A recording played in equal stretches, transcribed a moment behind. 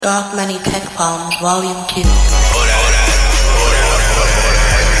Dark Money Tech Palm, Volume 2.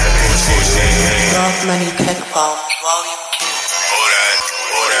 Dark Money Tech Palm, Volume 2.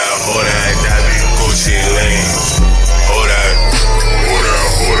 Hold that, that be Gucci Lane. Hold that,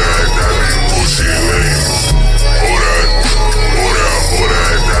 that be Gucci Lane. Hold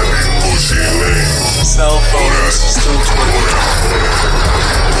that, that be Gucci Lane. Cell phones, still Twitter.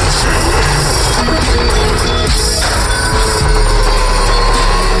 Gucci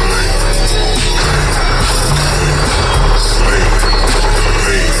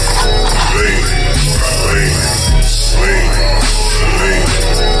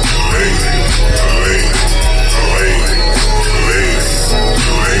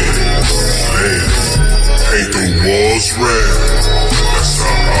Paint the walls red, that's a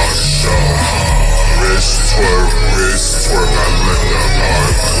hot shot. Wrist twerk, I let the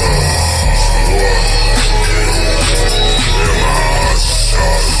art club. What? In my hot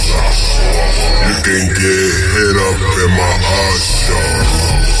shot. You can get hit up in my hot shot.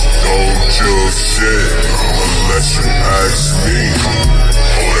 Don't just shit unless you ask me.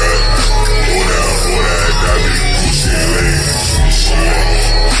 Hold that, that be Gucci Lane.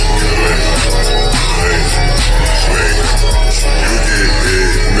 You get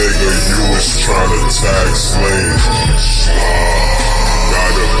hit, nigga, you was tryna tag Slane.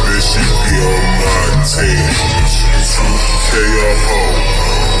 Got a bitch, she be on my team. 2K a hoe,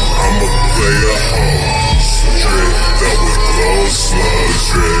 I'm a player hoe. Dripped up with gold slugs,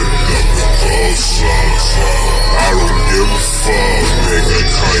 I don't give a fuck, nigga,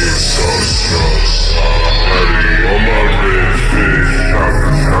 Kanye sauce. Honey, on my red fish,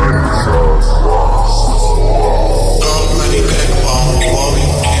 shiny sauce. Dark Money Tech Palm,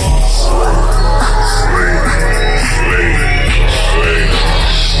 Volume 2.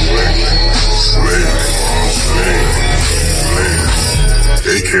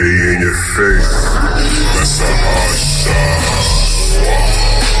 AK in your face, that's a hard shot.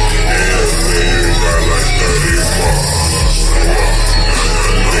 Yeah, man, you got like 30 more.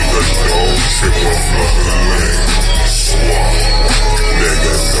 Nigga, don't trip off the lane.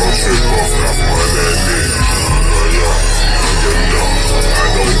 Nigga, don't trip off my name. You know, I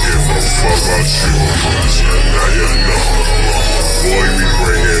don't give a fuck about you. Now you know. Boy, we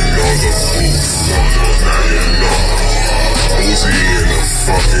bringing all the food. Now you know. Uzi in the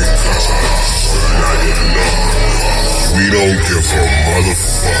fucking car. Now you know. We don't give a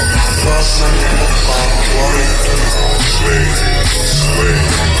motherfucker. Dark Money Tech Palm, Volume 2. Slay.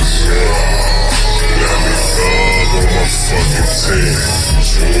 Got me thug on my fucking team.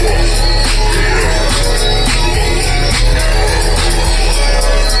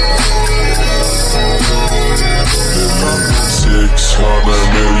 $600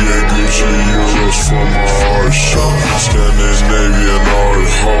 million Gucci euros for my art show. Scandinavian art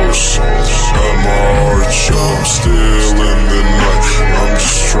host at my art show. I'm still in the night, I'm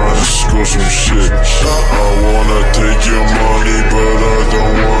just trying to score some shit. I wanna take your money, but I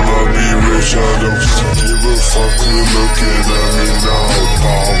don't wanna be rich. I don't give a fuck who's looking at me now.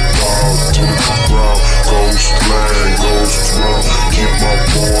 Bow to the ground. Ghost land, ghost round. Keep my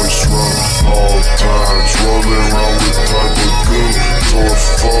boys round all times. Rolling around with type of good. Tore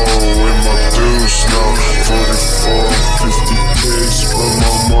 4 in my deuce now. 44 and 50K. Spend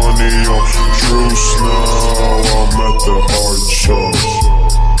my money on truce now. I'm at the art show.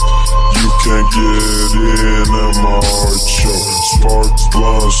 You can't get in at my art show. Spark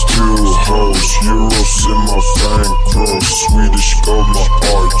blunts, 2 hoes. Euros in my bankroll. Swedish gold, my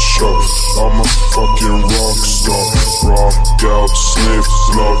art show. I'm a fucking rock star. Rock out, sniff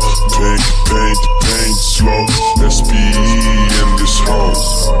flow. Pink paint slow. SPE in this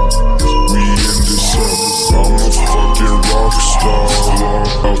house. We in this house. I'm a fucking rock star.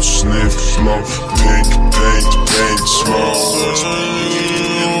 Rock out, sniff flow. Pink paint slow. SPE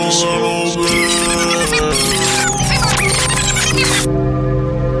in this house.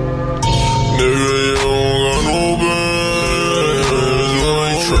 Nigga, you don't got no band. You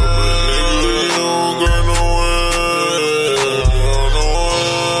ain't trippin'. Nigga, you don't got no band.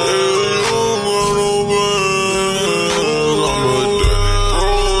 You don't got no band. I'm a daddy,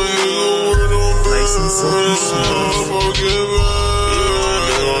 bro. You gon' wear no band. Fucking band.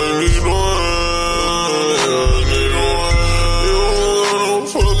 Nigga, I need no hand.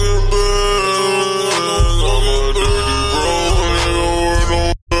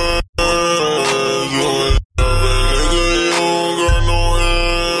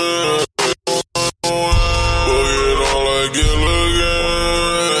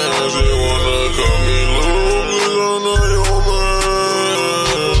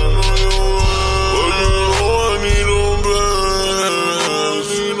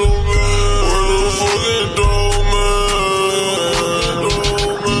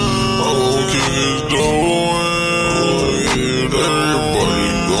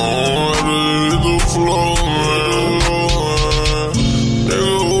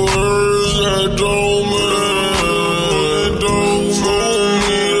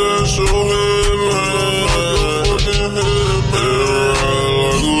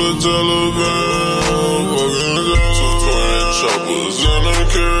 fucking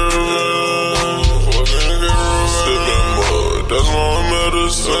caravan. Sipping mud, that's my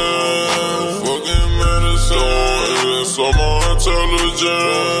medicine. Fucking medicine. It's all my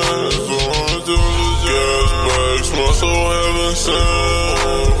intelligence. Gas bags, smell so heaven sent.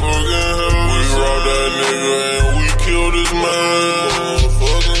 Fucking heaven. We robbed that nigga and we killed his man.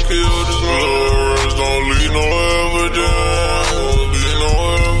 Fucking killed his man. Words don't leave no evidence.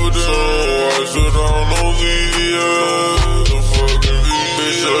 So I sit down on VDS. The fucking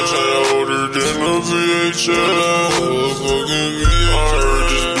VDS. That chain older than the VHS. Fucking VHS. I heard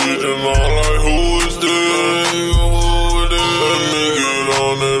this beat and I'm like, who is this? Let me get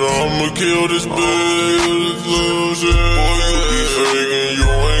on it, I'ma kill this bitch. Boy, you be faking, you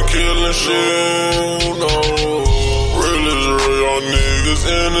ain't killing shit. No, real is real, y'all niggas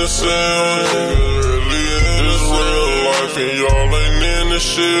innocent. This real life and y'all ain't in the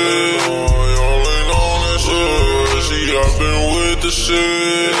shit. Y'all ain't on that shit. See, I've been with the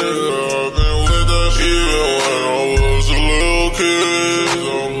shit. I've been with that shit. Even when I was a little kid.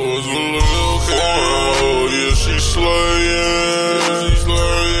 Oh yeah, she slaying.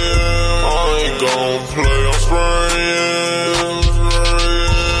 I ain't gon' play, I'm spraying.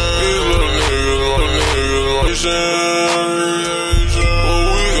 These little niggas, but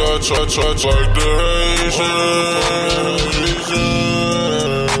we got try like the Haitians.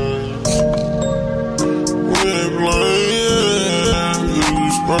 We ain't playing, you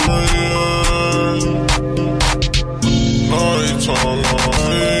spraying. Night time,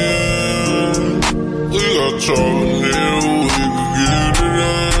 we got trouble near, we could get it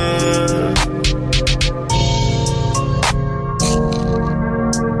in.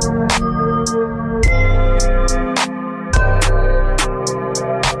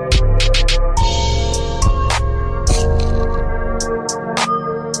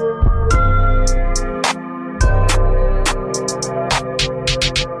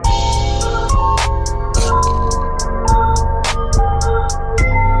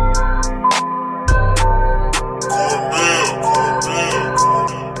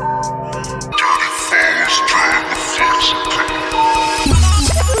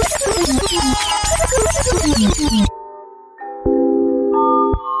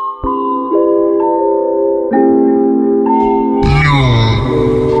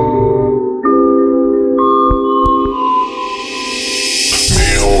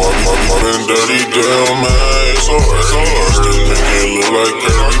 Dirty girl, man, it's so early. Still make it look like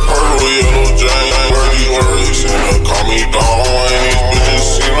Kirby. Purple, yellow, Jane, wordy. Seen her call me down, and these bitches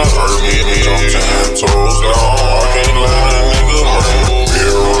seen her hurt me. I'm 10 toes down, I can't let a nigga murder.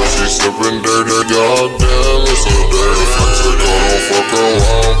 Mirror, she sippin' dirty, goddamn, it's so dirty. Flex her, don't fuck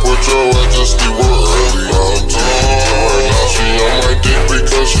around, put your ass to sleep early. I'm her, now she on my dick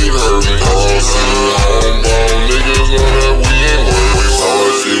because she hurt me. All see homebound niggas know that we ain't worried. So I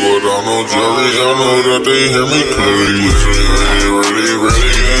see without no jury, I know that they hear me clearly. Really,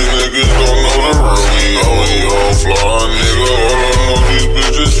 these niggas don't know the real me. Only all fly, nigga, all I know these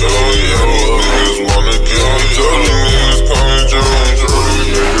bitches tell me. These niggas wanna kill me, tell these niggas come and drill me. These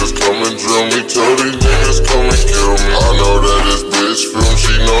niggas come and drill me, tell these niggas come and kill me. I know that this bitch film,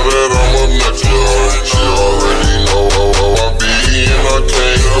 she know that I'm up next to her. She already know how I be and I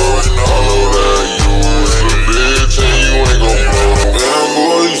can't go. I know that you is a bitch and you ain't gon' blow. Bad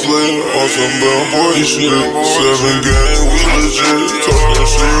boys lit on some bad boy shit. 7 gang, we legit, talking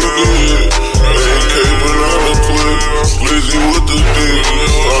shit good. AK but out the clip, lazy with the dick.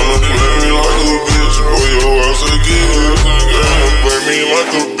 Tryna play me like a bitch, boy your ass a get. Tryna play me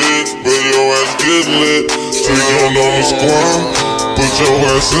like a bitch, but your ass get lit. Tweaking on the squad, put your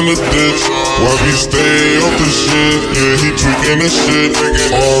ass in the ditch. Why we stay off the shit? Yeah, he tweaking the shit.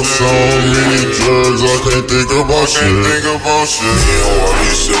 Off so many drugs, I can't think about shit. Yeah, why we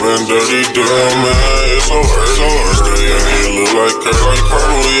sippin' dirty girl, man? It's so early. Still young, you look like purple,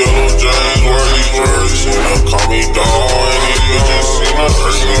 yellow, James, wordy jersey. Seen her call me down, and these bitches seen her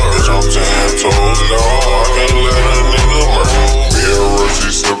hurt me. Bitch, I'm 10 toes down, I can't let a nigga murder. Mirror, she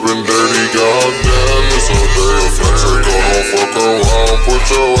sippin' dirty, goddamn, it's so dirty. Flex her, don't fuck around, put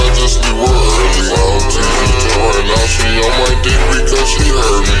your ass to sleep early. I'm teasing her, now she on my dick because she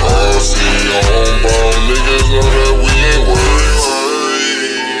hurt me. All see homebound niggas know that we ain't worried.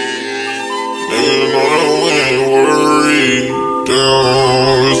 Niggas know that we ain't worried.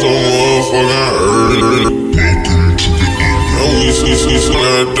 Damn, it's so motherfucking early. And we see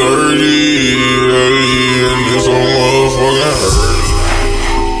that dirty, and it's so motherfucking early.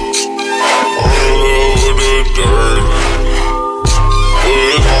 I'm in love with the dirt, but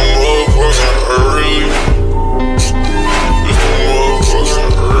it's so motherfucking early. It's so motherfucking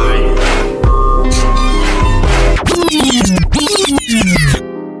early.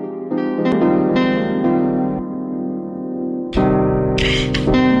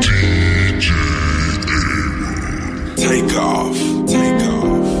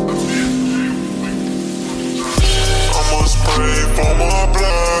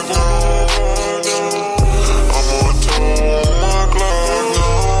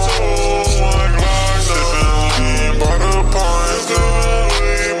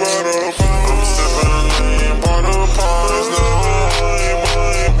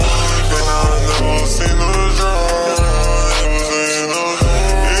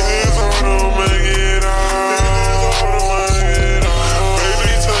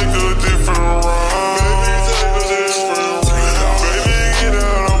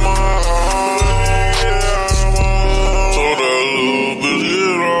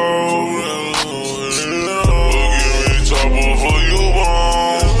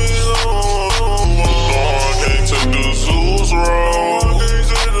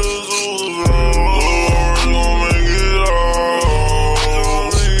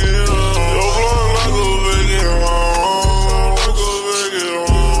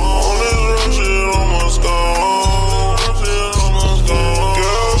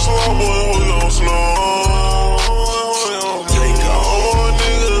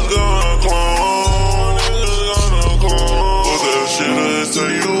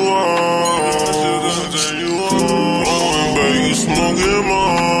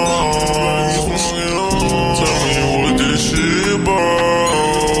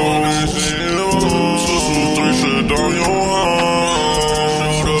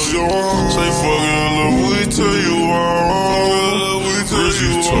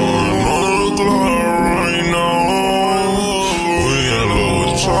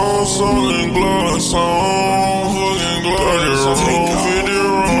 fucking glass on, fucking glass on. 50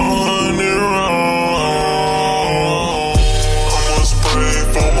 round, 100 round. I'ma spray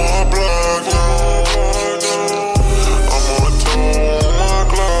for my block now. I'ma toe on my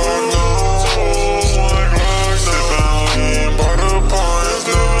Glock now. Sippin' lean by the pints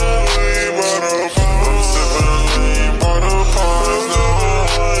now. I'm sippin' lean by the pints now.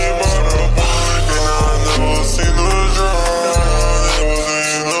 And I never seen the drop.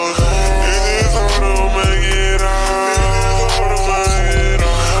 It is hard to make it out.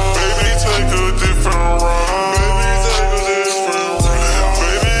 Baby, take a different route.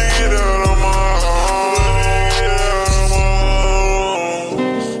 Baby, get out of my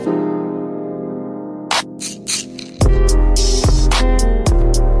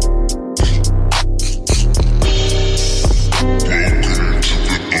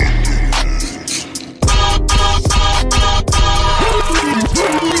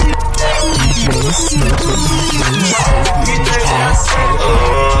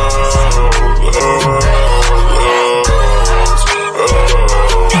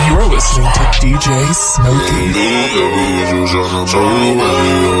You're listening to DJ Smokey. Baby, you tryna bubble,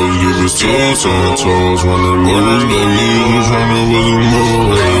 baby, always give us 2 10 toes. Wanna lose, baby, you tryna buzz his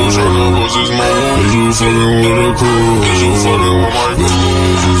move, you tryna buzz his move. Is you fucking with a crew? Is you fucking with my crew? Baby,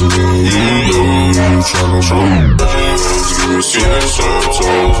 it's just me and you, baby, you tryna bubble. Baby, always give us 2 10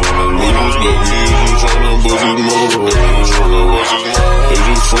 toes. Wanna lose, baby, you tryna buzz his move, you tryna buzz his move. Is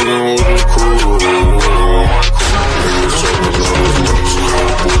you fucking with a crew? Is you fucking with my crew? Baby, talking about his money.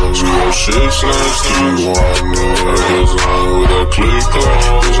 Your shit snatched you one day. Cause I'm with a click clack.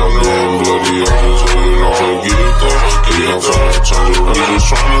 Bitch, I'm getting bloody off this way. Don't forget that. Cause I'm trying to change it. I'm just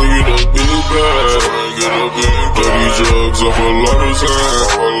trying to get a big bag. Bloody drugs off a lot of time.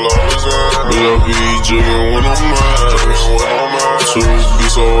 But I be jigging when I'm mad. Two be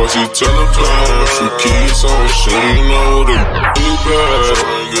so I see teleplane. Few keys on she ain't know the big bag.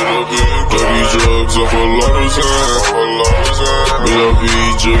 Bloody drugs off a lot of time. But I be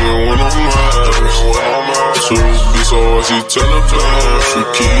jigging when I'm mad. Two be so I see teleplane. Few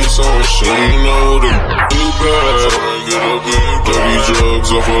keys on she ain't know the big bag. Bloody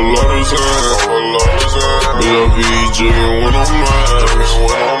drugs off a lot of time. But I be jigging when I'm mad.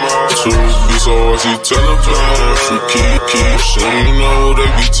 Two be so I see teleplane. Few keys she ain't know they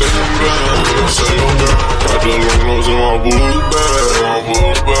be taking back. Got the long nose in my boot bag.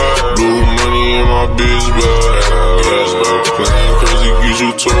 Blue money in my bitch bag. Playing crazy get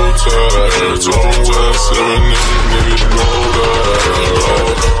you toe tied. From West 7 niggas know that.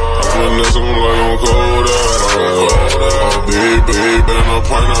 I finesse them like I'm cold out. Big and a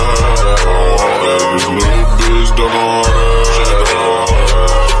pint of high. This little bitch don't know how to.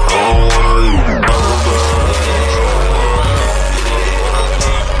 I don't wanna read.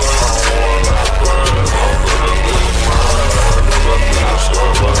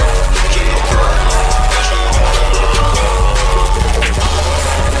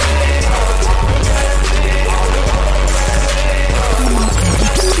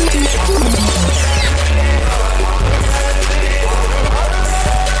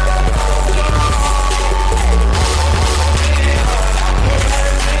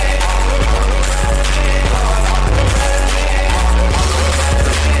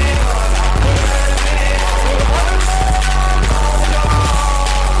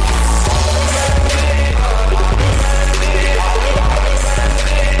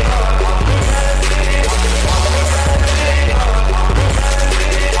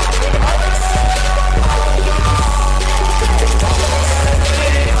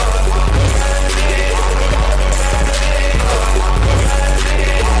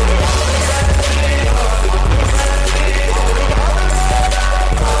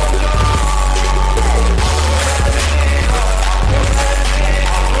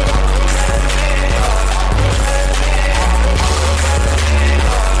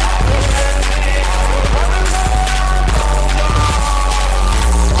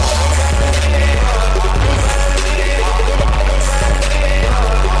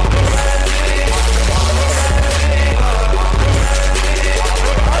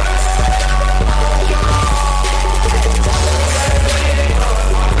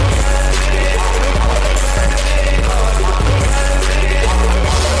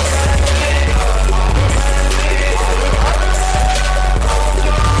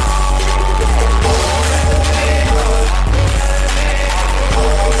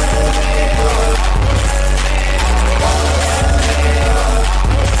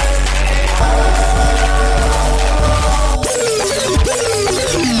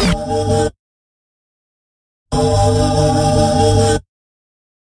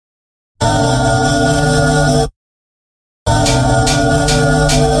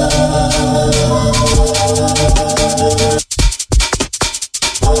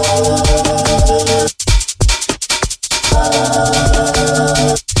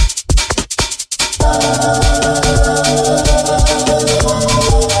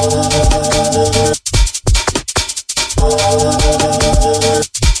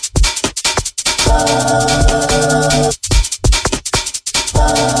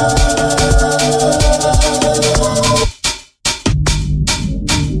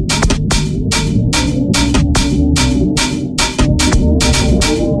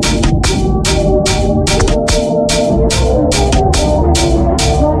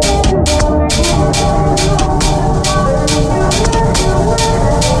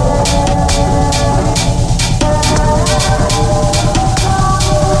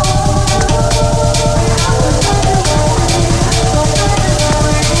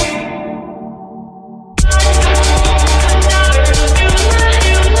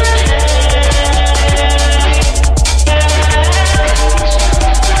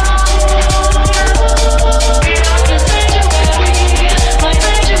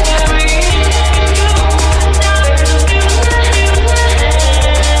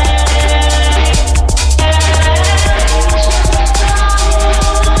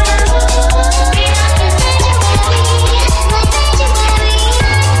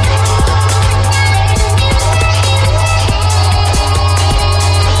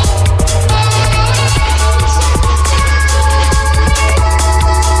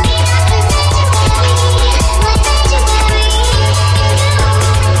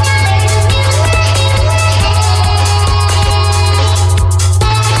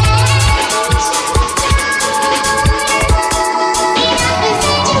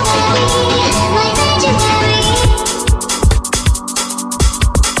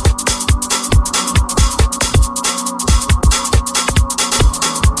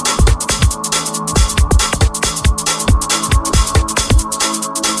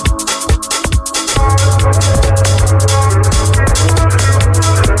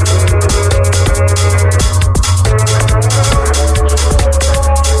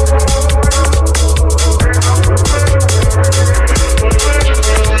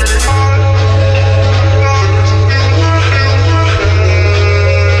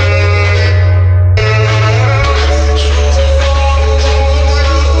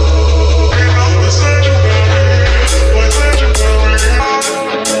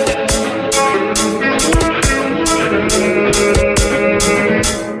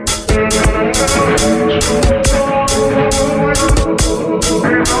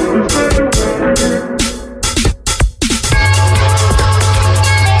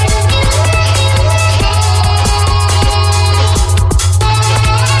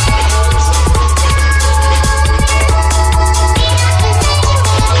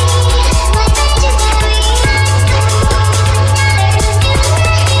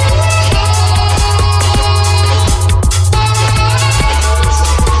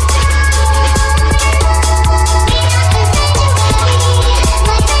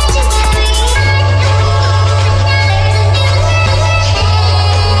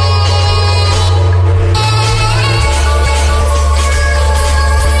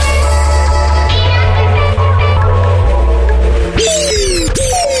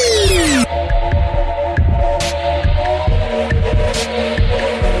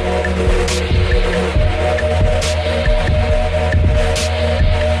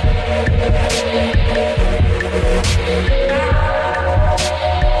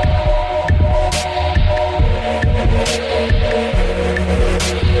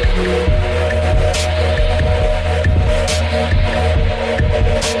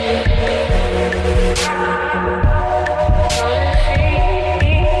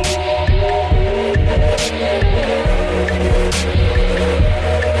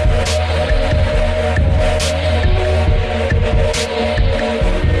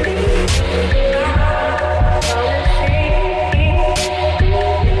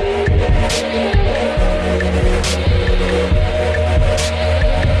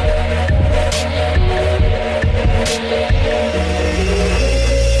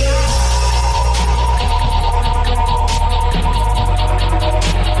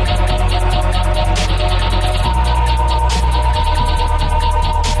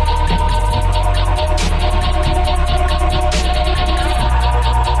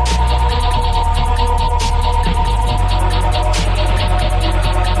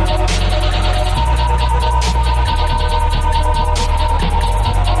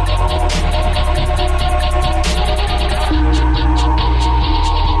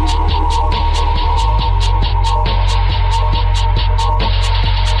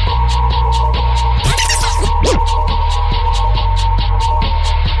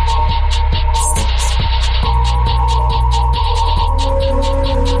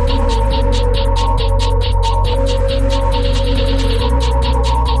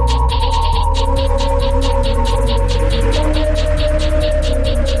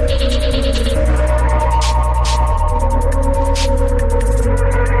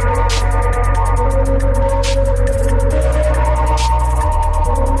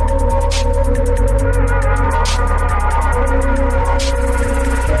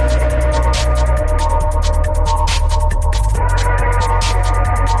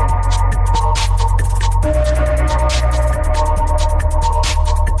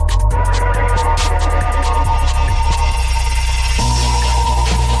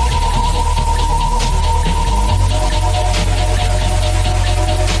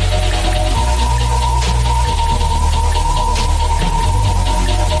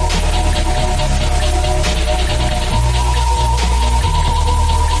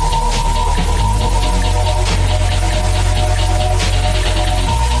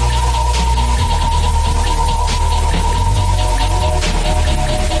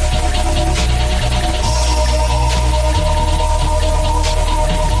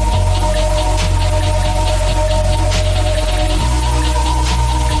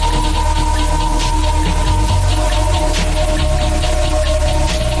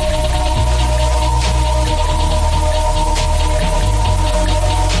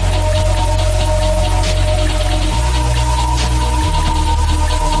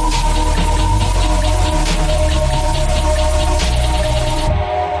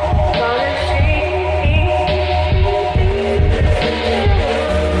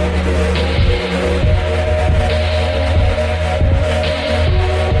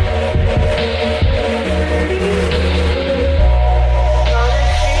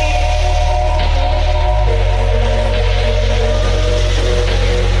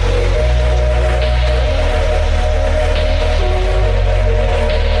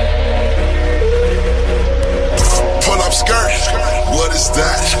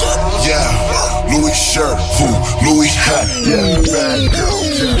 fat, yeah, bad girl,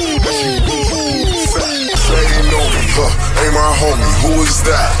 yeah, but she fat. Say you know me, ain't my homie, who is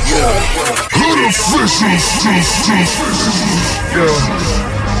that? Yeah, Hood Official, yeah.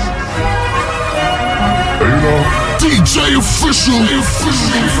 You know, DJ Official, yeah.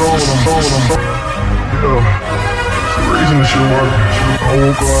 The reason this shit work, I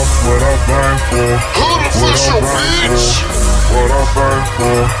woke up, what I bang for, Hood Official, bitch. What I bang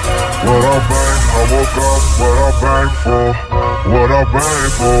for, what I bang, I woke up, what I bang for, what I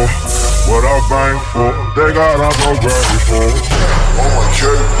bang for, what I bang for, thank God I'm so grateful. On my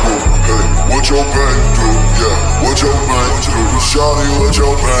cable, hey, what your bang do, yeah, what your bang do, shawty, what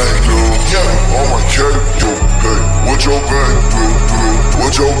your bang do, yeah, on my cable, hey, what your bang do,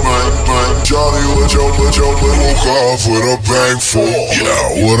 what your bang, shawty, what your woke up with a bang for,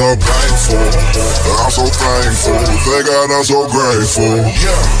 yeah, what I bang for, I'm so thankful, thank God I'm so grateful,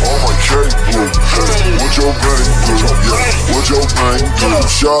 yeah, on my cable, hey, what your bang do, yeah, what your bang do,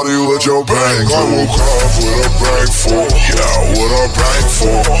 shawty, what your bang do, I woke up with a bang for, yeah, what I bang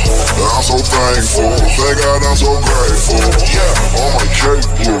for, I'm so thankful, thank God I'm so grateful, yeah, on my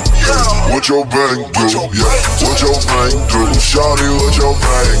cable, hey, what your bang do, yeah, what your bang do, shawty, what your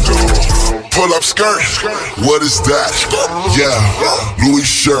bang do. Pull up skirt, what is that? Yeah, Louis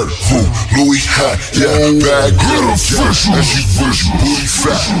shirt, Louis hat, yeah, bad girl, yeah, and she push booty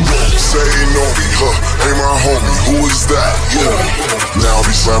fat. Say ain't know me, ain't my homie, who is that? Yeah, now I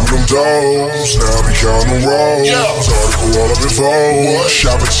be slamming them doors, now I be counting them rolls. Article all up in Vogue,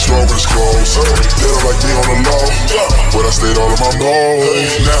 shop at the store when it's closed. They don't like me on the low, but I stayed all in my mode.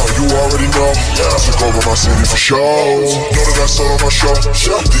 Now you already know, I took over my city for show. Know that I sold on my show,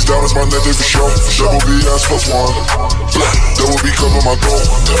 these diamonds my net, they for show. Double BS plus one, that will be coming my goal.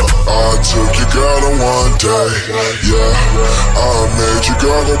 I took your girl on one day, yeah, I made your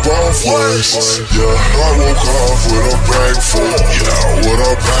girl go both ways, yeah, I woke up with a bang for, yeah, what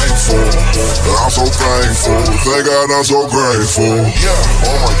I bang for, I'm so thankful, thank God I'm so grateful, yeah,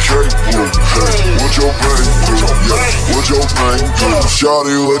 on my cable, hey, what your bang do, yeah, what your bang do,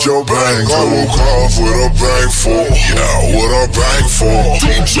 shawty, what your bang do, I woke up with a bang for, yeah, what I bang for,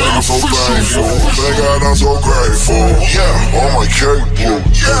 I'm so thankful, thank God I'm so grateful, yeah, on my cable,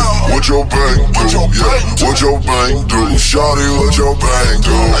 yeah, what your bang do, yeah, what your bang do, shawty, what your bang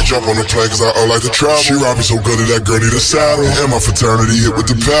do, I jump on the plane cause I like to travel, she ride me so good that that girl need a saddle, and my fraternity hit with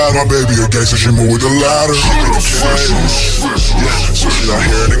the paddle, my baby a gangster, she move with the ladder, she make the cadence, yeah, so she out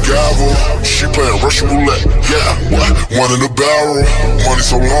here in the gavel, she playing Russian roulette, yeah, one in the barrel, money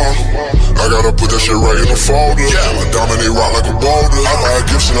so long, I gotta put that shit right in the folder, yeah, I dominate rock like a boulder, I buy a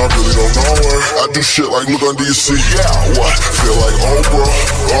gift and I really don't know her, I do shit like look under your seat, yeah, what, feel like Oprah,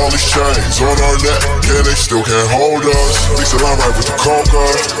 all these chains on our neck, yeah, they still can't hold us, mix it on right with the coca,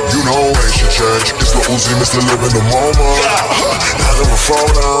 you know ain't shit change, it's the Uzi, Mr. Live in the moment, yeah, I never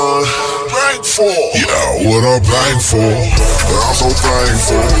phone on, bang for, yeah, what I bang for, I'm so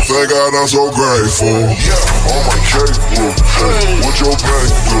thankful, thank God I'm so grateful, yeah, on my cable, hey, what your bang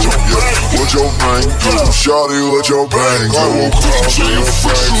do, yeah, what your bang do, shawty, what your bang do, I woke up with a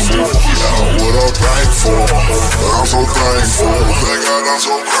bang for, yeah, what I bang for, I'm so thankful, thank God I'm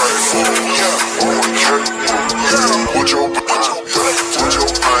so grateful, yeah, on my cable, yeah, what your bang do, yeah, what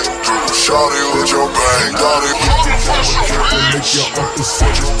your bang do, shawty, what your bang do, make your uncle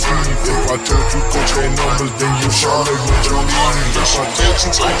set his teeth. If I told you cocaine numbers, then you probably would believe. If I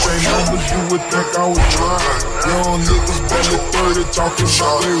told you cocaine numbers, you would think I was lying. Young niggas barely 30 talking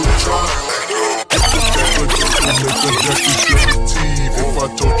about they were trying. If I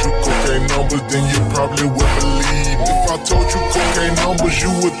told you cocaine numbers, then you probably would believe. If I told you cocaine numbers,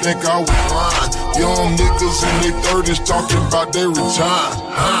 you would think I was lying. Young niggas in their 30s talking about they retired.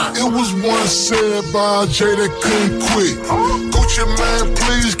 It was once said by a J that couldn't quit. Gucci man,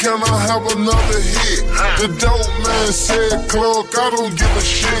 please can I have another hit? The dope man said, Clark, I don't give a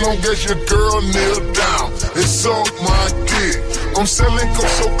shit. Long as your girl kneel down and suck my dick. I'm selling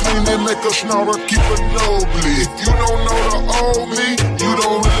coke so clean they make a snorter keep a nosebleed. If you don't know the old me, you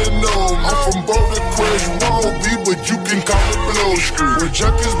don't really know me. I'm from Boulder Crest, Roby, but you can call it Blow Street. Where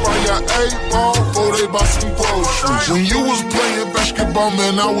junkies buy your 8-ball before they buy some groceries. When you was playing basketball,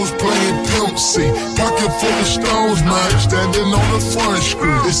 man, I was playing Pimp C. Pocket full of stones, man, standing on the front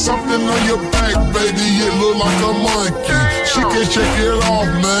screen. There's something on your back, baby, it look like a monkey. She can't check it off,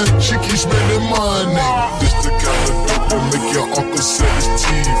 man, she keep spending money. This the kind of dope that make your uncle set his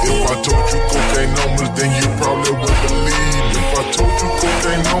teeth. If I told you cocaine numbers, then you probably would believe. If I told you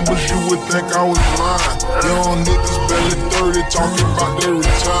cocaine numbers, you would think I was lying. Young niggas barely 30 talking about they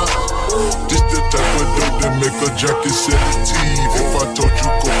retired. This the type of dope that make a jacket set his teeth. If I told you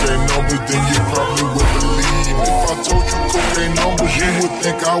cocaine numbers, then you probably would believe. If I told you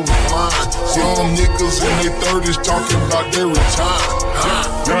I was blind. Young niggas in their 30s talking about their retire.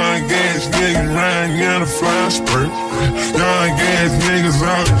 Young ass niggas riding in a fly spurt. Young ass niggas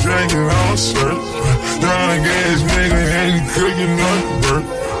out drinking all shirts. Young ass niggas ain't cooking nothing burnt.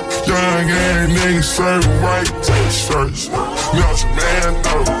 Young ass niggas serving white t-shirts. Nelson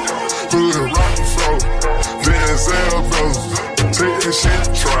Mandela, put a rocket flow. Denzel brothers, take that shit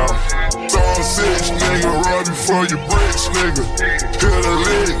to trial. Throw 6 nigga, right before you bricks nigga. Hit a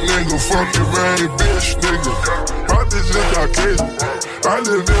leg nigga, fuck your main bitch nigga. My bitch just got crazy. I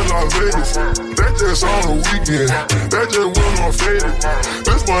live in Las Vegas. That just on the weekend. That just went on faded.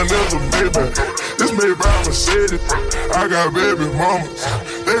 This one is a baby. It's made by Mercedes. I got baby mamas.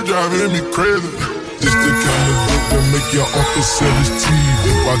 They driving me crazy. This the kind of book that make your uncle sell his teeth.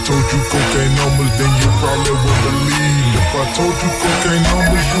 If I told you cocaine numbers, then you probably would believe. If I told you cocaine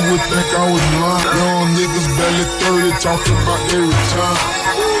numbers, you would think I was lying. Young niggas barely 30 talking about their retire.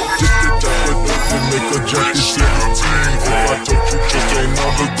 Just the type of book that make a junkie sell his teeth. If I told you cocaine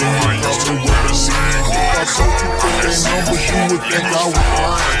numbers, then you probably would believe. If I told you cocaine numbers, you would think I was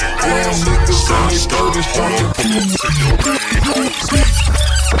lying. Young niggas in their 30s talking about their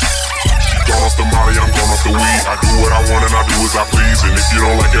Gone off the molly, I'm gone off the weed. I do what I want and I do as I please. And if you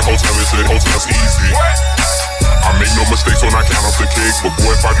don't like it, hotel it, said hotel's easy. I make no mistakes when I count off the cake. But boy,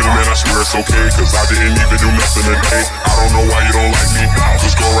 if I do, man, I swear it's okay. Cause I didn't even do nothing today. I don't know why you don't like me.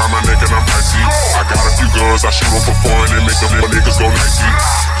 Just go around my neck and I'm icy. I got a few guns, I shoot them for fun and make them little niggas go Nike.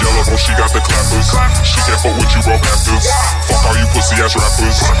 Yellow bone, she got the clappers. She can't fuck with you broke bastards. Fuck all you pussy ass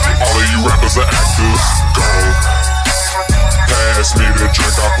rappers. All of you rappers are actors. Go. Pass me the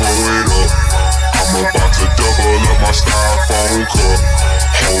drink, I pull it up. I'm about to double up my styrofoam cup.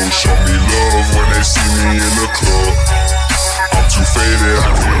 Hoes show me love when they see me in the club. I'm too faded, I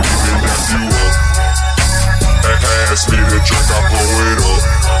can't even dap you up. Pass me the drink, I pull it up.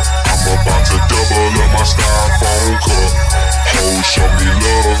 I'm about to double up my styrofoam cup. Hoes show me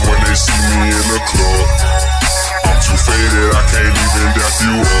love when they see me in the club. I'm too faded, I can't even dap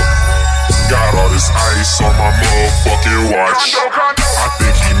you up. Got all this ice on my motherfucking watch. I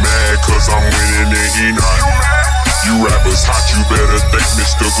think he mad cause I'm winning and he not. You rappers hot, you better thank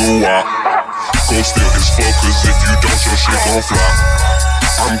Mr. Guwap. Go steal his flow cause if you don't, your shit gon' flop.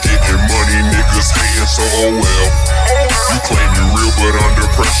 I'm getting money, niggas hating so oh well. You claim you real but under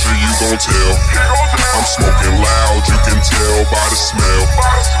pressure you gon' tell. I'm smoking loud, you can tell by the smell.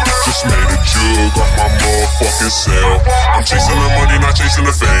 Just made a jug off my motherfucking cell. I'm chasing the money, not chasing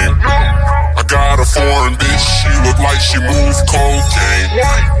the fame. I got a foreign bitch, she look like she moved cocaine.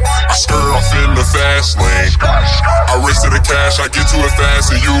 I skirt off in the fast lane. I race to the cash, I get to it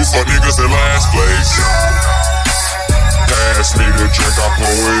fast, and you fuck niggas in last place. Pass me the drink, I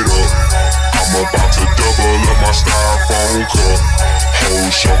pour it up. I'm about to double up my styrofoam cup.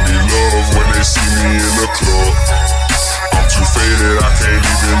 Hoes show me love when they see me in the club. I'm too faded, I can't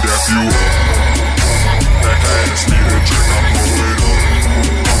even dap you up. Pass me the drink, I pour it up.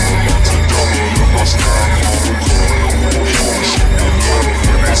 I'm about to double up my styrofoam cup. Hoes show me love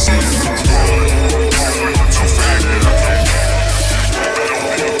when they see me in the club. I'm too faded, I can't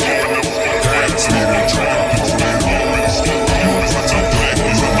pass me the drink, I pour it up.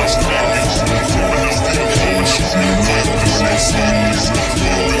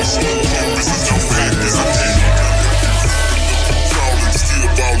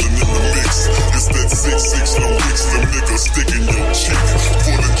 It's that 6'6" low mix, them niggas sticking your chick.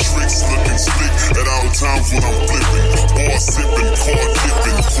 Pulling tricks, looking slick at all times when I'm flipping. Bar sipping, car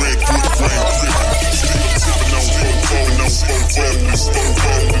dipping, red wood grain dripping. Still tipping on your phone, on slow bumping, slow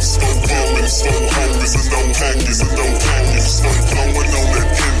bumping, slow bumping, slow homies, and no hacking, and no hacking. Slow blowing on that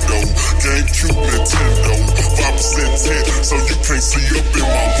endo, GameCube Nintendo. 5% 10, so you can't see up in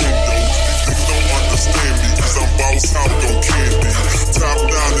my window. These niggas don't understand me, cause I'm boss out on candy. Top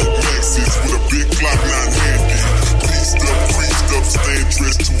down at Maxis with a big Glock 9 handy. Creased up, staying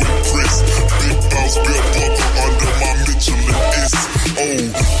dressed to impress. Big boss belt buckle under my Michelin S. Oh,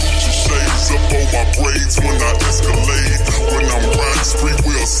 put your shades up on my braids when I escalade. When I'm riding street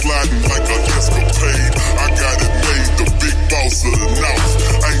wheel sliding like an escapade. I got it made, the big boss of the north.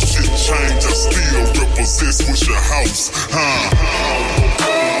 Ain't shit changed, I still represent with your house. I'm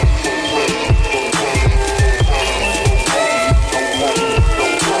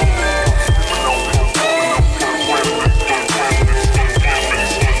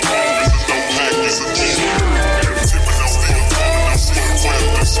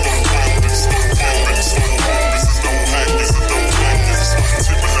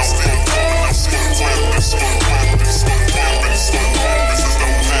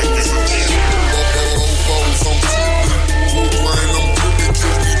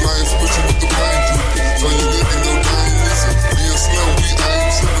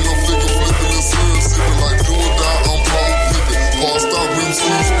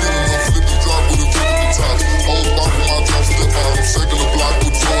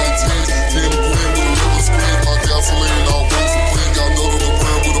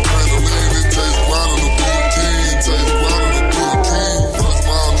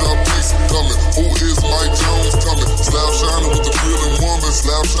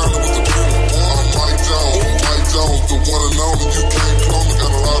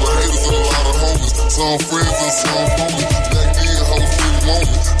Some friends and some for me. Back then, hoes didn't want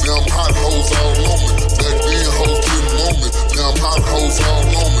me. Now I'm hot hoes all on me. Back then, hoes didn't want me. Now I'm hot hoes all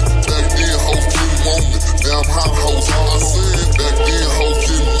on me. Back then, hoes didn't want me. Now I'm hot hoes all on me. Back then, hoes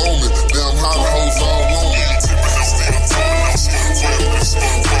didn't want me. Now I'm hot hoes all on me.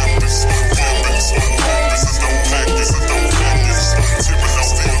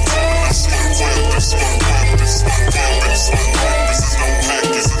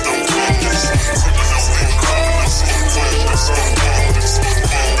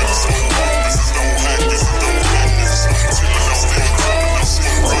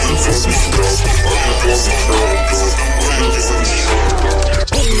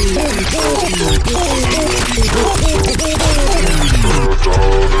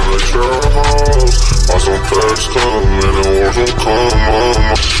 Watch some packs come in and watch them come on.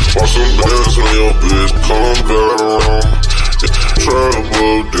 Watch some dance when your bitch come back around. Try to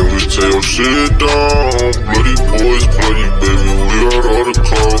bug, then we tear your shit down. Bloody boys, bloody baby, we got all the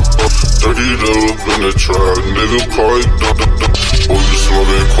clothes. $30 in the trap, nigga pipe down. Oh, you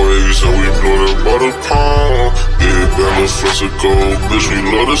smoking quays and we blow that by the pound. Yeah, Bella flex a gold, bitch, we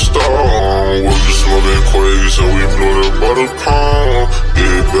love the stone. Well, you smoking quays and we blow that by the pound.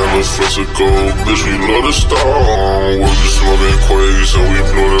 Yeah, Bella flex a gold, bitch, we love the stone. Well, you smoking quays and we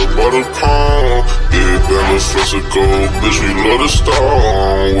blow that by the pound. Yeah, Bella flex a gold, bitch, we love the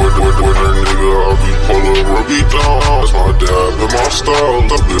stone. With that nigga, I be pull up, rub me down. That's my dad and my style.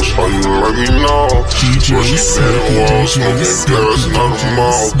 That bitch, how you let me know? DJ Alienood, smoking gas, not a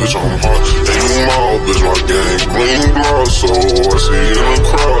mouth. Bitch, I'm hot, ain't no mouth. Bitch, my gang green blood. So I see you in the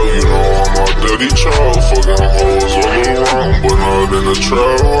crowd, you know I'm my daddy child. Fucking hoes all around, but not in the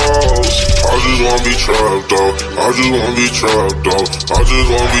trap house. I just wanna be trapped, dog. I just wanna be trapped, dog. I just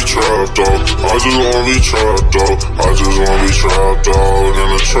wanna be trapped, dog. I just wanna be trapped, dog. I just wanna be trapped, dog. In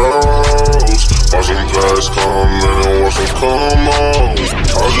the trap house. Watch some packs come in and watch them come out.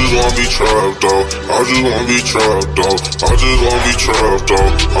 I just wanna be trapped, dog. I just wanna be trapped, dog. I just wanna be trapped,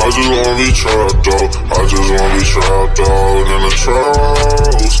 dog. I just wanna be trapped, dog. I just wanna be trapped, dog. In the trap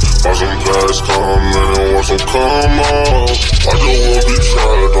house. Watch some packs come in and watch them come out. I just wanna be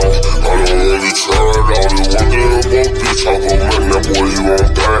trapped, dog. I don't wanna be trapped, dog. Just one day about bitch, I go make that boy you on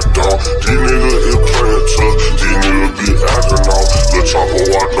back, dog. These niggas is playing tough. These niggas be acting out. The chopper,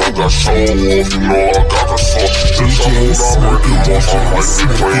 I don't got soul wolf. You know I got the soul. The chopper, I break him off. I might be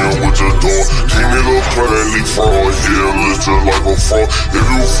playing with the door. These niggas play that leak fraud. Yeah, it's just like a fraud. If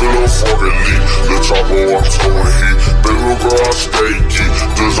you feel a fucking leak, the chopper, I'm towing heat. Baby girl, I stay geek.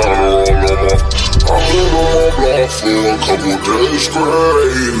 Designer all on my. I've been on my block for a couple days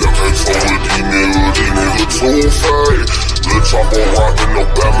straight. Look, I told these niggas too fake. The chopper rockin' no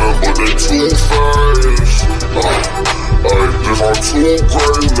Batman, but they too faced. Bitch, I'm too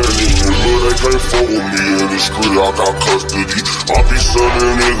great, man. These niggas, they can't fuck with me in the street. I got custody. I be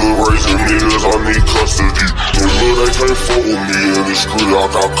selling niggas, raising niggas, I need custody. Niggas, they can't fuck with me in the street. I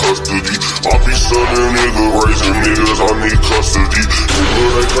got custody. I be selling niggas, raising niggas, I need custody.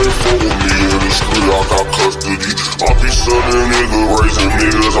 Niggas, they can't fuck with me in the street. I got custody. I be selling niggas, raising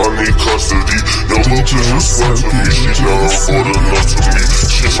niggas, I need custody. Yo, little bitch is sweat to me. She never bought enough to me.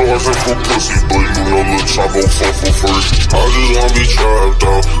 She charging for pussy, but you know Lil Chopper fuck for free. I just wanna be trapped,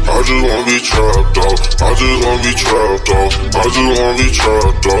 dog. I just wanna be trapped, dog. I just wanna be trapped, dog. I just wanna be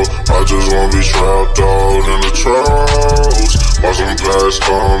trapped, dog. I just wanna be trapped, dog. In the trap house. Watch some packs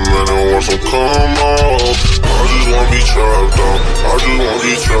come in and watch them come out. I just wanna be trapped, dog. I just wanna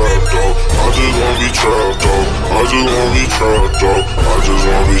be trapped, dog. I just wanna be trapped, dog. I just wanna be trapped, dog. I just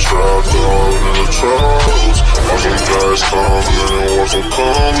wanna be trapped, dog. In the trap house. Watch some packs come in and watch them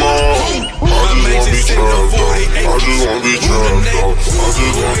come out. I just wanna be trapped, dog. I just wanna be trapped, dog. I just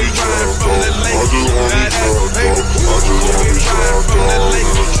wanna be trapped, dog. I just wanna be trapped, dog. I just wanna be trapped, dog.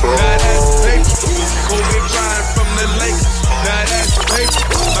 In the trap house. Kobe Bryant from the lake. Now that's paper.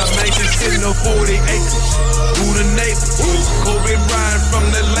 My mansion sitting on 40 acres. Who the neighbor? Kobe Bryant from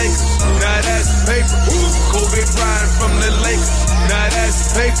the lake. Now that's paper. Kobe Bryant from the lake. Now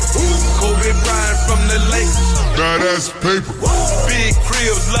that's paper. Kobe Bryant from the lake. Now that's paper. Big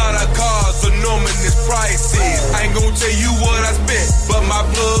cribs, lot of cars, enormous prices. I ain't gon' tell you what I spent, but my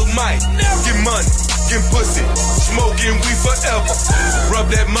plug might get money. Get pussy, smoking weed forever. Rub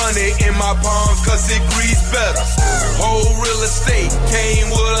that money in my palms cause it grease better. Whole real estate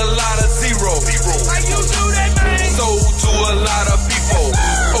came with a lot of zero. How you do that, man? Sold to a lot of people.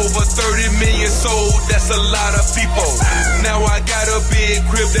 Over 30 million sold, that's a lot of people. Now I got a big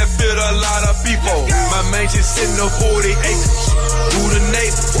crib that fit a lot of people. My mansion sitting on 40 acres. Who the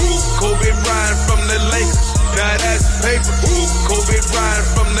neighbor? Kobe Bryant from the Lakers. Now that's paper. Kobe Bryant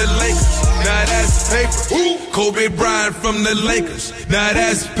from the Lakers. Now that's paper. Kobe Bryant from the Lakers. Now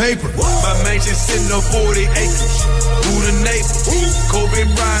that's paper. My mansion sitting on 40 acres. Who the neighbor? Kobe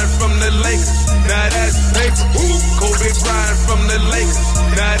Bryant from the Lakers. Now that's paper. Kobe Bryant from the Lakers.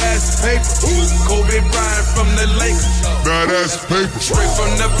 Now that's paper. Kobe Bryant from the Lakers. Now that's paper. Straight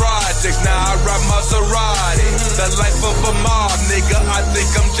from the projects, now I ride Maserati. The life of a mob, nigga, I think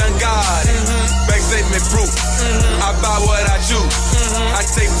I'm John Gotti. Bank statement proof, I buy what I choose. I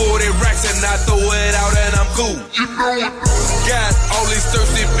take 40 racks and I throw it out and I'm cool. Got all these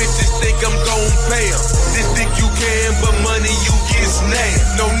thirsty bitches think I'm gon' pay them. This think you can, but money you get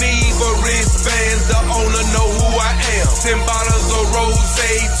snapped. No need for wristbands, the owner know who I am. 10 bottles of rosé,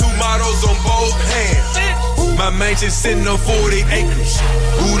 2 models on both hands. My mansion sitting on 40 acres.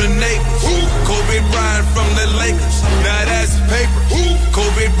 Who the neighbors? Kobe Bryant from the Lakers. Now that's paper.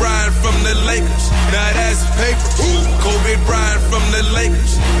 Kobe Bryant from the Lakers. Now that's paper. Kobe Bryant from the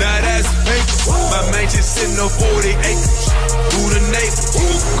Lakers. Now that's paper. My mansion sitting on 40 acres. Who the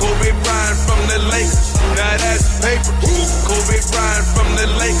neighbors? Kobe Bryant from the Lakers. Now that's paper. Kobe Bryant from the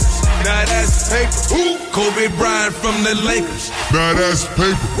Lakers. Now that's paper. Kobe Bryant from the Lakers. Now that's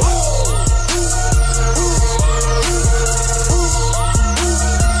paper.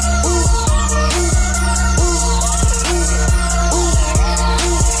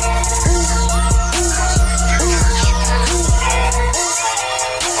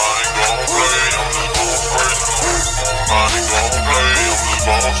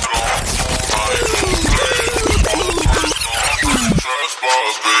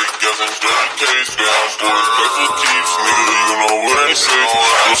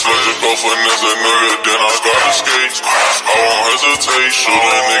 Go finesse a nigga, then I got the skates. I won't hesitate, shoot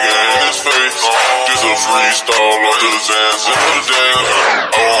a nigga in his face. This a freestyle off the Zans in the dance.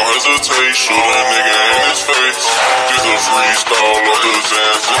 I won't hesitate, shoot a nigga in his face. This a freestyle off the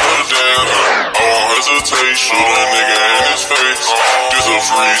Zans in the dance. I won't hesitate, shoot a nigga in his face. This a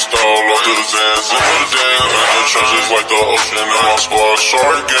freestyle off the Zans in the dance. In the trenches like the ocean and my squad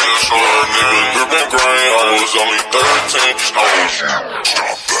shark gang. Little nigga gripping grain, I was only 13. I was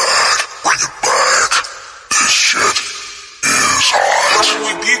stop that. Bring it back. This shit is hot.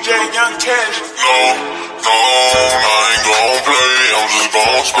 With DJ Young Cash. No, I ain't gon' play. I'm just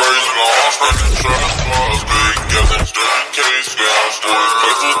gon' spray. The trap squad's big, got them dirty case. Downstairs,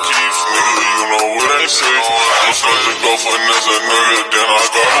 play for keeps. Nigga, you know what they say. I'm supposed to go finesse a nigga, then I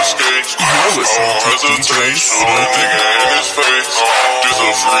got a skate. I won't hesitate, shoot a nigga in his face. This a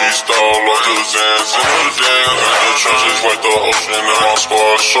freestyle off the Zans in the dance. In the trenches like the ocean and my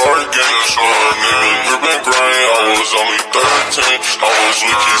squad shark gang. Little nigga gripping grain, I was only 13. I was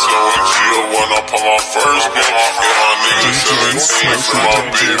with Keys and Gia when I put my first beat. And my nigga 17 for my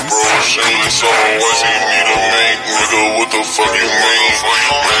big bro. Shameless, so what he need a main nigga, what the fuck you mean?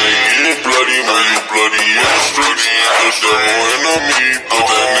 Man, get bloody when you bloody in the streets. The devil enemy, put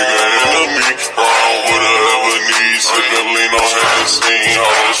that nigga enemy. Round with a ever need, sippin' lean on Hennessy. I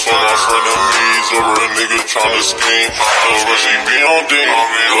was for my frenemies over a nigga tryna scheme. But she be on D,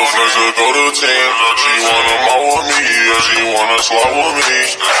 little flex will go to 10. She wanna mow with me, yeah, she wanna slide with me.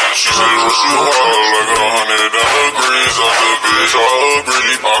 She said, rush you hard like 100 degrees. I said, bitch, I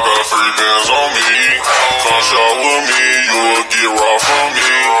agree. I got free bands on me. Come shot with me, you will get raw from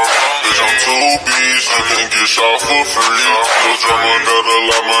me. Bitch, I'm 2 B's, you can get shot for free. Lil' drummer got a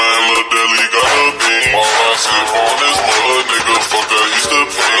llama and Lil' Deli got a beam. While I sip on this mud, nigga, fuck that Easter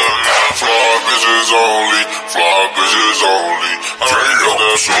pin. Fly bitches only, fly bitches only. I ain't got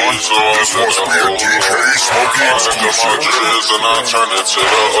that shit, so I said that whole I took my dreads and I turned it to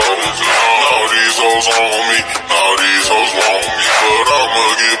the O's. Now these hoes on me, now these hoes want me. But I'ma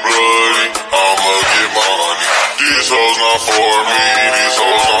get bloody, I'ma get money. These hoes not for me, these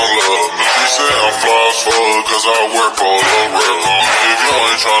hoes don't love me. She say I'm fly as fuck cause I wear polo red. If you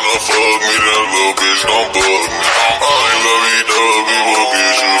ain't tryna fuck me, that little bitch don't bug me. I ain't lovey-dovey, but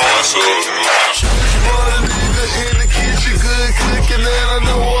bitch, you done suck me. In the kitchen, good cooking, and I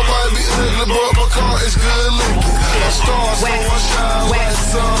know I might be ugly, but my car is good looking. I start so I shine like the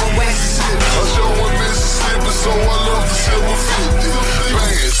sun on Mississippi. I show in Mississippi, so I love the silver 50.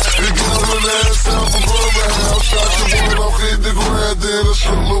 Bands, the government ass out for brother house. Shot your one off 50 grand, then I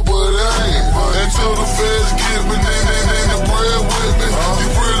shoot my buddy aim. Until the feds get me, they the bread with me.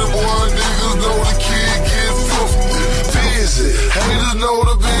 These pretty boy niggas know the kid get 50. Busy, haters know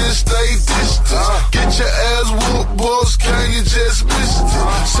the bitch stay distant. Get your ass whooped, boss, can you just miss it?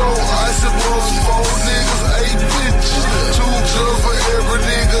 So I suppose 4 niggas, 8 bitches. 2 drugs for every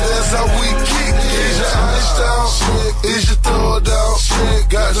nigga, that's how we kick. Is your ice down? Is your throw down?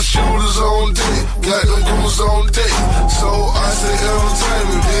 Got the shooters on deck, got the goons on deck. So I say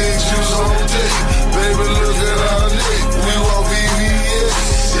entertainment, big shoes on deck. Baby, look at our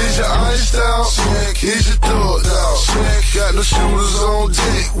the shooters on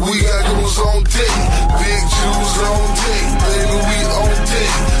deck, we got guns on deck. Big Jews on deck, baby, we on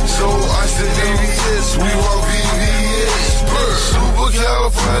deck. So I said VVS, we want VVS.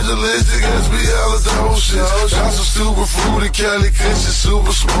 Supercalifragilisticexpialidocious. Got some super fruity Cali Cushion,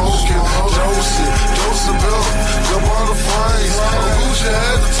 super smoking. Joseph Bell, jump on the frames. Gucci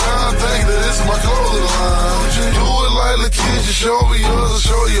had the time, think that it's my clothing line. Do it like the kids, you show me yours, I'll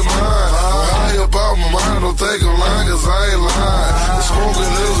show you mine. I'm high about my mind, don't think I'm lying, cause I ain't lying. The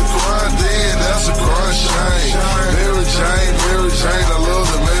smoking is a grind, then that's a grind shame. Mary Jane, I love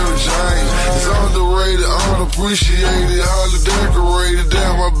the Mary Jane. It's underrated, unappreciated, highly decorated.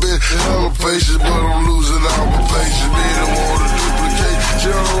 Damn, I've been hella patient, but I'm losing all my patience. Me don't want to duplicate,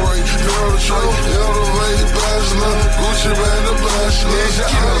 generate, penetrate, elevate, bachelor, Gucci man, the bachelor. Is your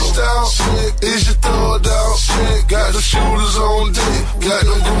iced out? Is your thugged out? Got the shooters on deck, got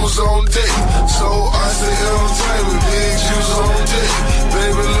them goons on deck. So I say entertainment, big shoes on deck.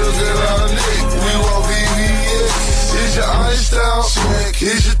 Baby, look at our neck, we want VVS. Is your iced out?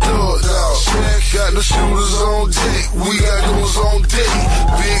 Is your thugged out? Got the shooters on deck, we got goons on deck.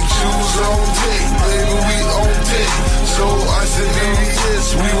 Big shoes on deck, baby, we on deck. So I said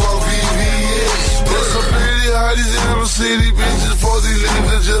VVS, we want VVS. There's some pretty hotties in the city, bitches for these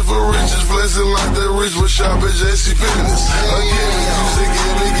living just for riches, flexing like they rich with shop at JC Penney's. Gimme, you say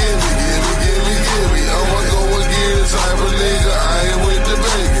gimme. I'ma go and get the type of nigga, I ain't with the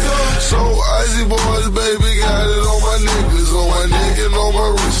baby. So icy boys, baby, got it on my necklace, on my neck and on my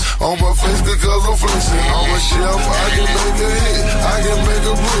wrist, on my face because I'm flexing. I'm a chef, I can make a hit, I can make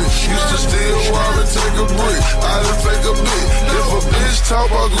a brick. Used to steal while and take a brick, I done fake a bit. If a bitch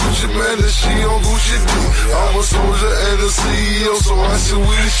talk about Gucci man, then she on Gucci dick. I'm a soldier and a CEO, so I see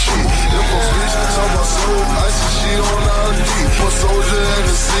we the shit. If a bitch talk about soul, I see she on our D. I'm a soldier and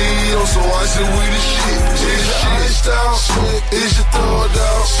a CEO, so I see we the shit. Is your iced out? Is your thugged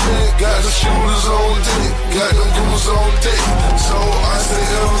out? Got the shooters on deck, got them goons on deck. So I say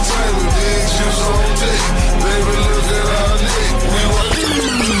entertainment, big shoes on deck. Baby, look at our neck, we want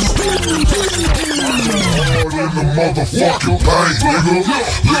in the motherfucking paint, nigga.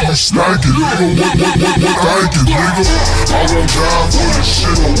 Let me stank it, nigga. What thank it, nigga. I won't die for this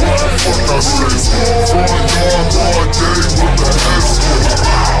shit or what the fuck I say. Front yard, broad day with the S-Word.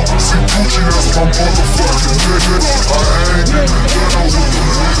 See Gucci, that's my motherfucking nigga. I ain't in the ghetto with the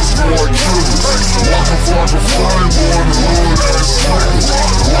S-Word killers. Walk a flame on the hood ass nigga.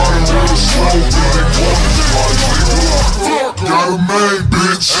 Riding real slow, getting close, my nigga. Got a main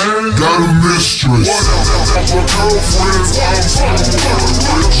bitch, got a mistress. My girlfriends, I'm smoking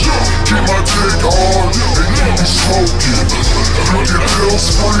rich. Keep my dick on and keep me smoking. You can tell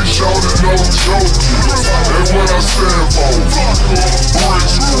spree, shout it, no joking. That's what I stand for.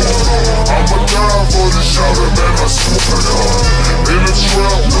 Bricks, I'ma die for this shout it, man, I swear to God. In the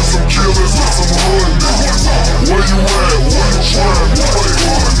trap with some killers and some hood niggas. Where you at? Where you trying to play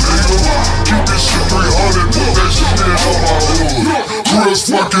hood, nigga? Keep this shit 300, put that shit in on my hood.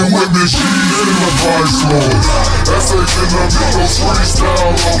 Chris fucking with me, she's in the vice lord. S.A. in the middle,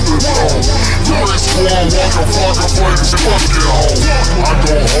 freestyle off the dome. Chris squad, walk a flame, fuck it home. I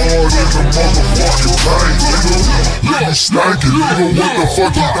go hard in the motherfucking paint, nigga. Let me stank it, nigga,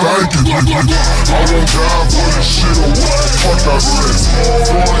 what the fuck you thinking, nigga? I won't die for this shit or what the fuck I said.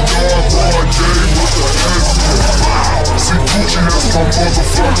 Front yard, broad day with the S-Word. See Gucci, that's my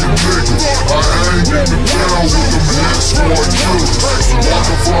motherfucking nigga. I ain't in the ghetto with them S-Word killers.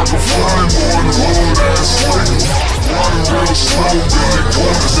 Walk a flame on the hood ass nigga. Riding real slow, getting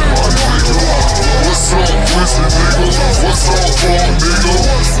corners, my nigga. What's up, pussy nigga? What's up, ball nigga?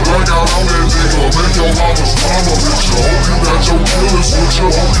 Back out on that nigga, make your mama's mama with you. Hope you got your killers with you,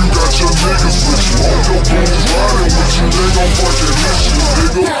 hope you got your niggas with you. Hope your boys riding with you, they gon' fucking miss you,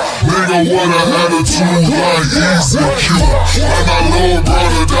 nigga. Nigga, what a attitude, like easy Q. And my little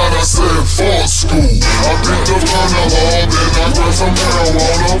brother died, I said, fuck school. I picked up on the hog and I grabbed some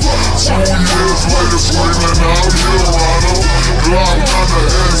marijuana. 2 years later, screaming out here, Rana. Glock on the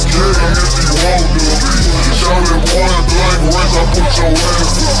SK if you want to be. Shout it point blank range, I put your ass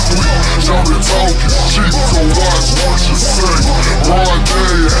to sleep. Shout it talking cheap, so watch what you say. Broad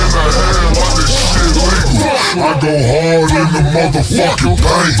day and a hand like this shit legal. I go hard in the motherfucking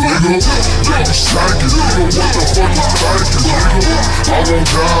paint, nigga. Let me stank it, nigga, what the fuck you thinking, nigga? I won't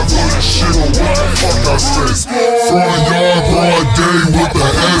die for this shit or what the fuck I say. Front yard, broad day with the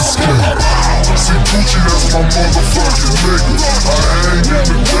SK. See Gucci, that's my motherfucking nigga. I